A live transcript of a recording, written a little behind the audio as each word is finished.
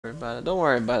Worry about it. Don't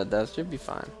worry about it, Dust. You'll be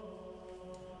fine.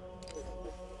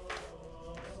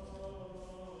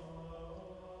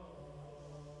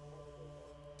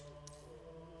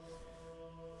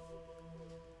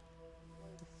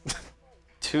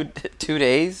 Two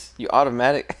days? You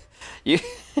automatic? You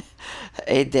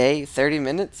a day? 30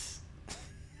 minutes?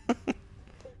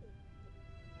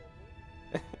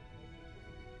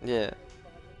 Yeah.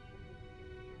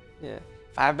 Yeah.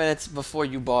 5 minutes before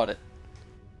you bought it.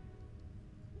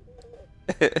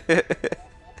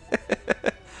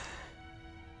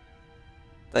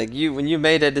 Like when you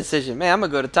made that decision, man, I'm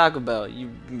gonna go to Taco Bell. You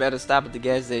better stop at the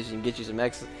gas station and get you some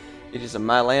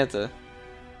Mylanta.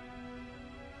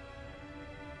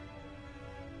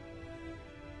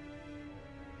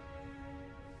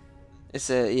 It's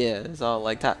yeah, it's all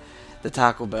like the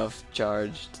Taco Bell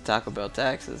charge, the Taco Bell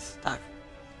taxes.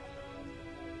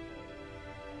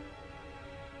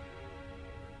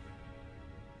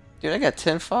 Dude, I got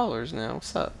 10 followers now.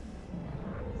 What's up?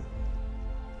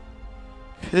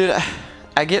 Dude,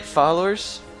 I get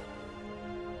followers.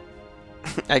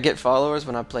 I get followers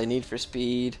when I play Need for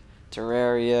Speed,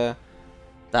 Terraria,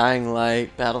 Dying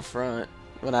Light, Battlefront.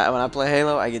 When I play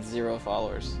Halo, I get 0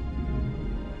 followers.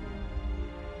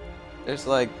 There's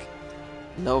like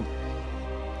no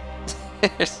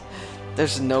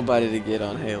there's nobody to get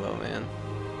on Halo, man.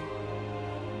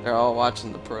 They're all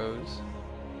watching the pros.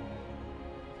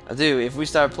 I do. If we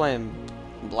start playing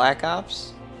Black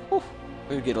Ops, whew,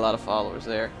 we would get a lot of followers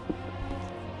there.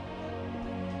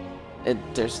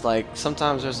 There's like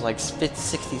sometimes there's like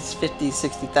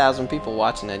 60,000 people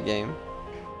watching that game.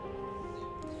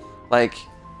 Like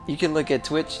you can look at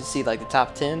Twitch and see like the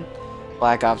top 10.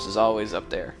 Black Ops is always up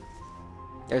there.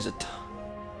 There's a ton.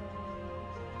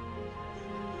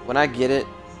 When I get it,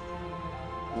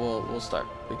 we can start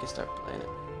playing it.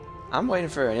 I'm waiting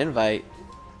for an invite.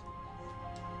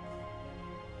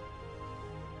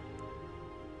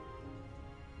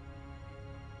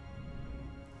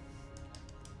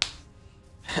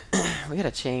 We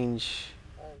gotta change.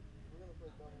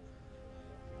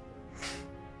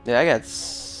 Yeah, I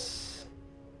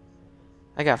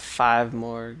got 5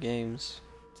 more games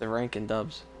to rank in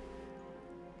dubs.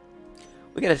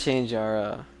 We gotta change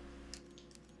our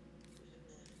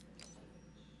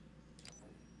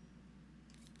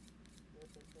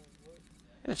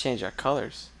gotta change our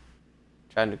colors.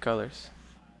 Try new colors.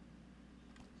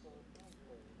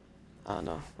 Oh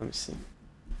no, let me see.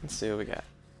 Let's see what we got.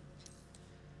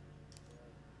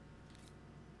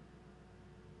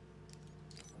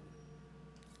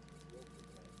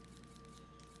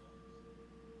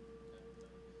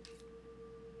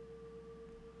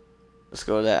 Let's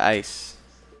go to that ice.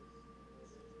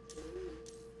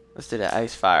 Let's do that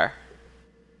ice fire.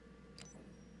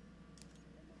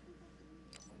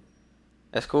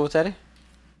 That's cool, Teddy?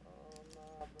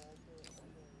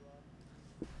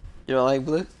 You don't like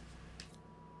blue?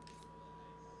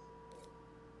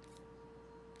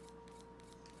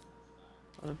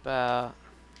 What about...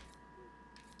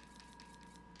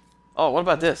 Oh, what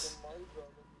about this?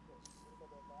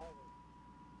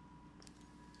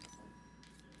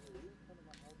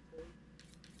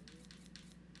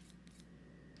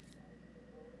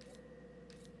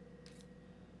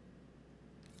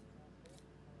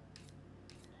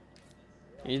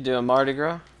 You doing Mardi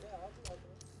Gras?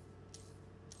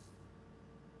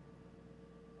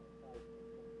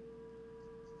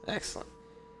 Excellent.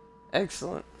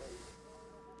 Excellent.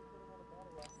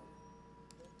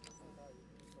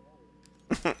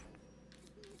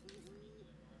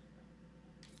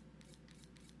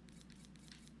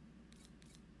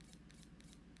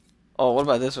 Oh, what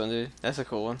about this one, dude? That's a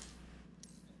cool one.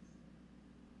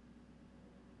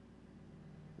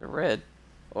 The red.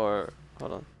 Or,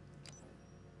 hold on.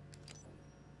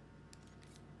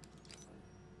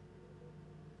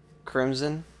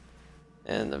 Crimson.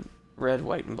 And the red,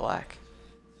 white, and black.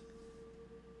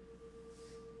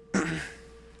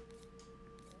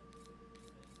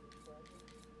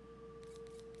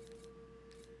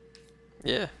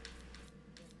 Yeah.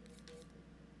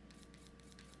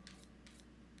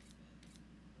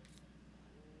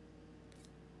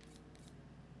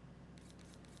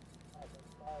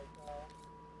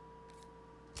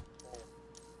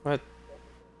 What?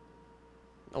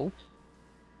 Oh.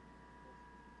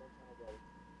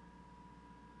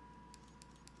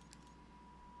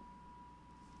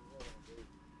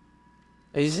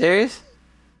 Are you serious?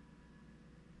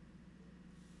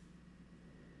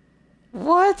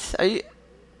 What? Are you...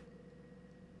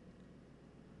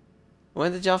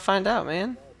 When did y'all find out,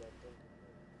 man?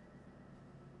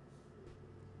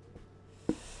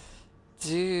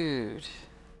 Dude.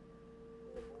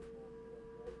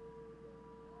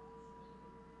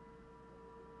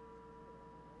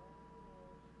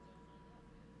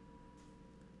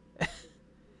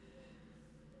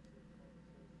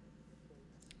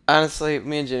 Honestly,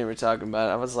 me and Jenny were talking about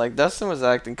it. I was like, Dustin was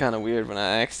acting kind of weird when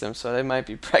I asked him, so they might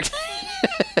be pregnant.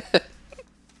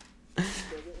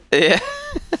 Yeah.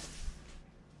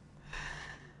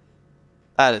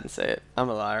 I didn't say it. I'm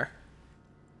a liar.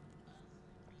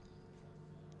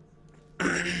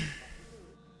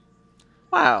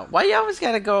 Wow, why you always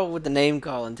gotta go with the name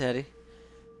calling, Teddy?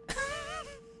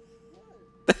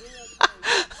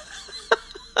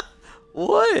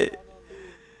 What?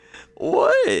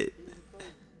 What?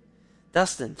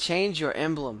 Dustin, change your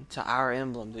emblem to our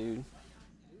emblem, dude.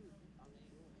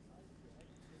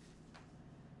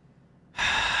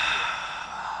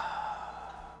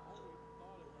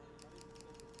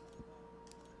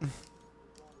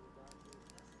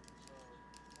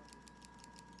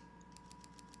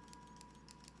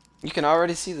 You can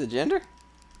already see the gender?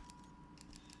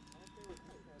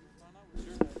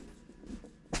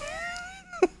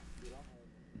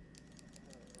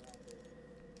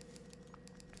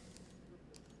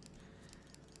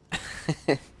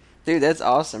 Dude, that's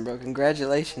awesome, bro.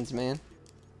 Congratulations, man.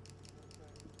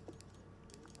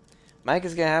 Mike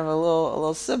is gonna have a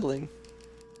little sibling.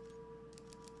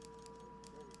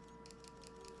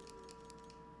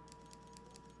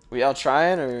 Were y'all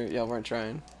trying or y'all weren't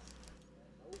trying?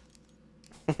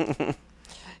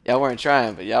 Y'all weren't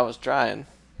trying, but y'all was trying.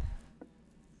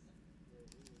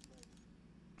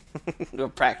 Well,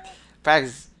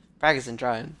 practice and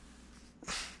trying.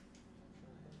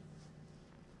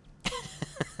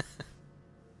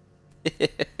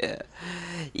 Yeah.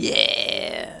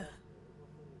 Yeah.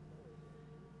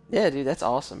 Yeah, dude, that's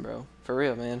awesome, bro. For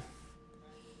real, man.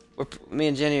 Me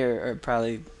and Jenny are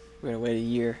probably we're gonna wait a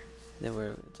year, then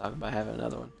we're talking about having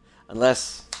another one,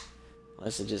 unless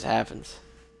it just happens.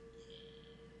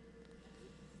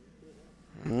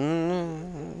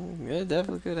 It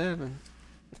definitely could happen.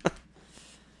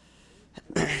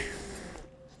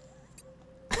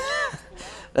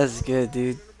 That's good,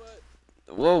 dude.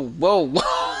 Whoa, whoa, whoa.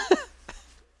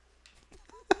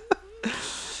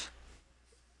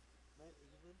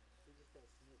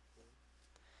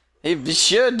 He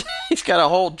should. He's got a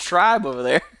whole tribe over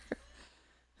there.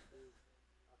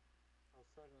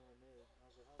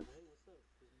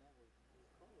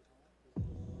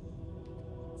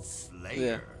 Slayer.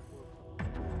 Yeah.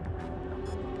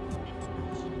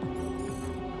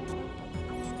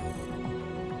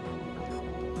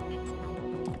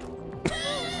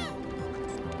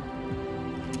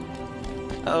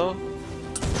 Oh.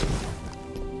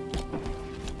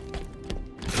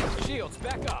 Shields,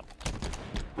 back up.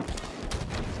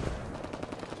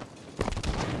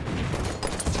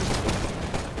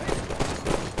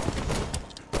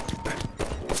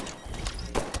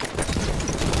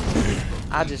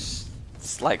 I just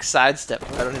like sidestepped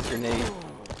right on his grenade.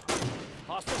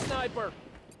 Hostile sniper.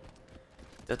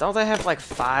 Don't they have like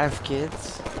 5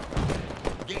 kids?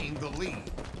 Gain the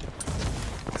lead.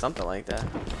 Something like that.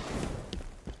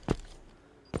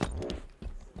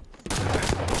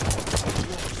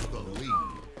 The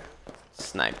lead.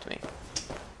 Sniped me.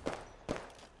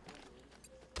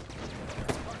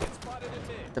 Target spotted at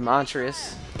mid.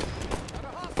 Demontrius. Got a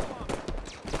hostile on me.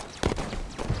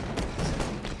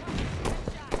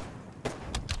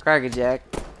 Crackerjack.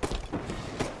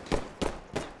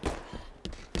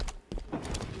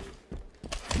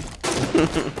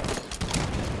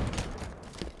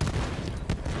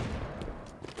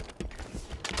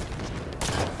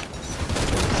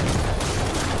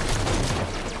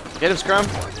 Get him, Scrum.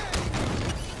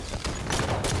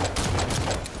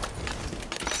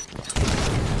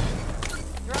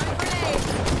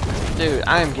 Dude,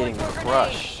 I am getting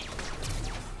crushed.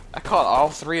 I caught all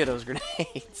 3 of those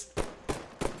grenades.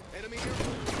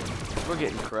 We're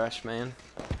getting crushed, man.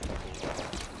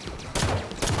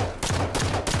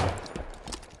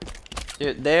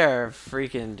 Dude, they are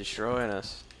freaking destroying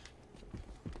us.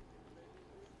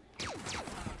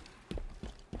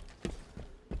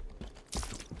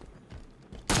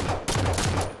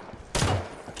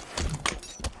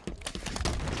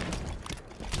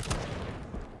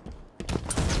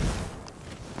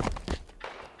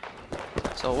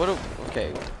 So what do,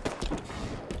 okay.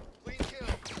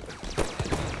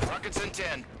 Rockets in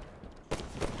 10.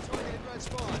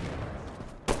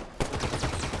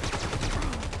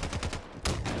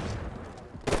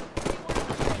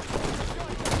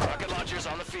 Rocket launchers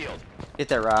on the field. Get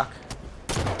that rock.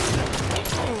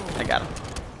 I got him.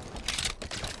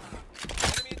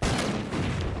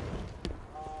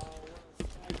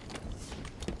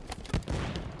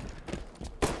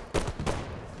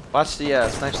 Watch the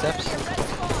snipe steps.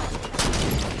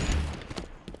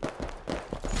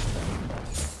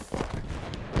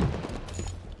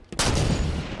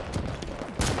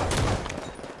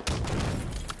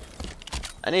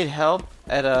 need help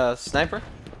at a sniper.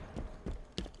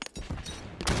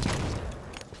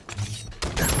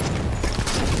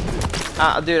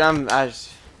 Dude, I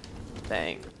just,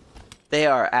 dang. They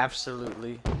are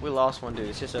absolutely, we lost one dude,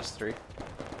 it's just us three.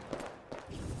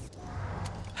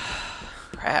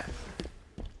 Crap.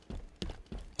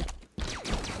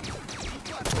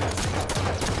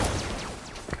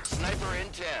 Sniper in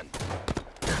 10.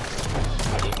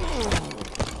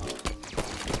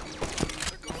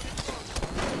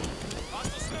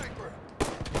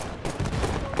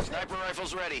 Sniper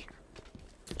rifles ready.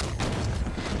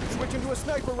 Switching to a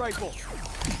sniper rifle.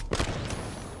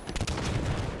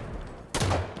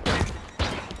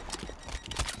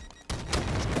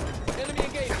 Enemy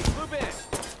engaging. Move in.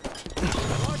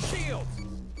 Our shields.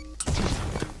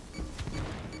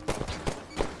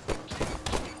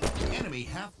 Enemy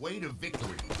halfway to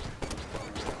victory.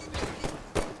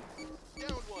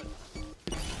 Down one.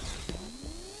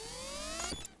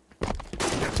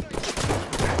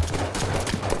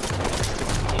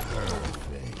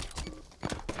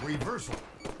 Reversal.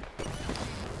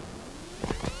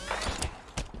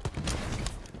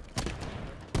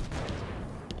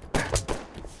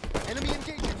 Enemy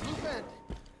engaging. Blue band.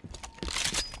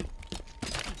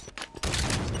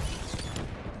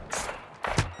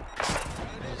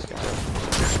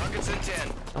 Rockets in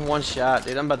 10. I'm one shot,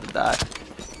 dude. I'm about to die.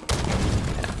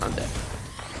 Yeah, I'm dead.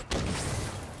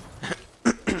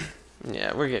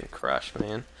 Yeah, we're getting crushed,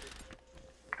 man.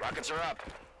 Rockets are up.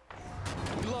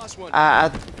 We lost one.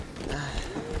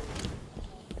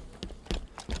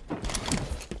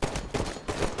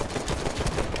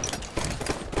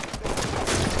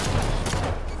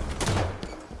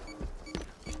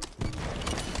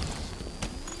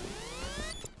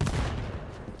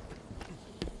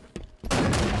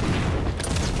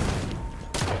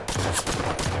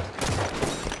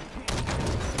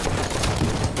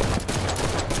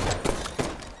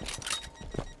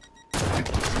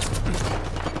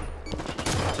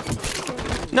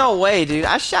 No way, dude.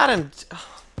 I shot him.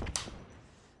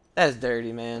 That's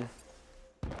dirty, man.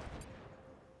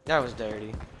 That was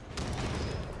dirty.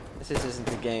 This just isn't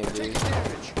the game, dude.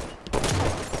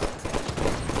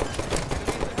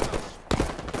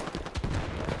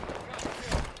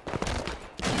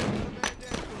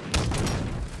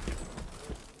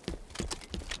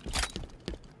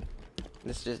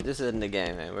 This isn't the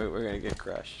game, man. We're gonna get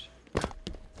crushed.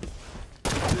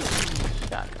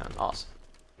 Shotgun, awesome.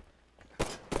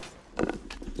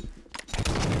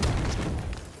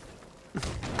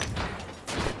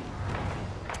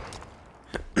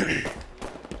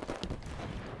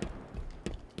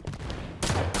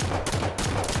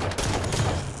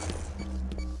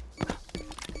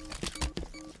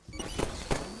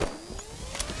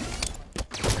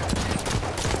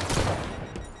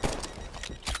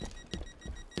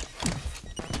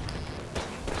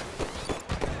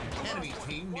 Enemy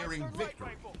team nearing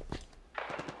victory.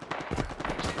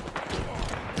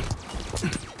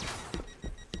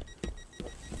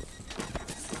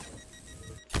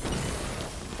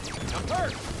 I'm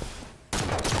hurt.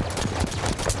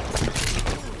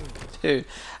 Dude,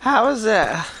 how is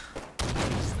that?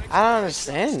 I don't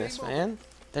understand this, man.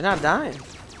 They're not dying.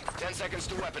 10 seconds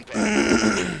to weapon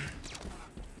pad.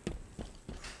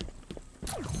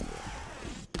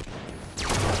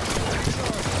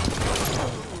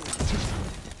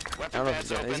 I don't know if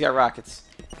he's got, he's got rockets.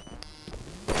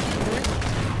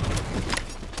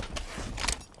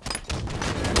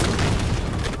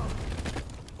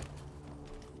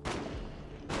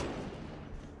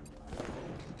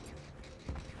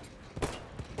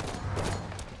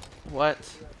 What?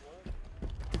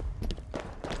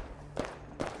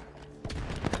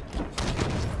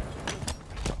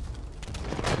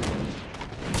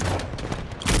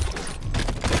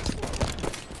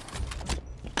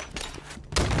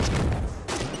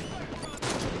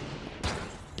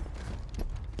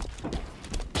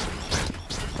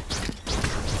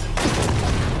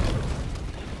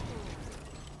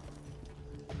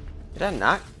 Did I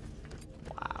not?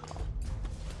 Wow.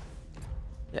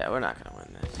 Yeah, we're not gonna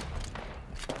win this.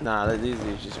 Nah, these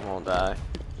dudes just won't die.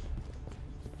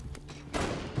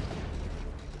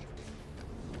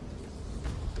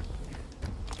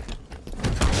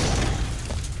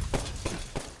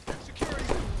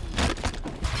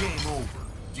 Game over.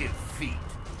 Defeat.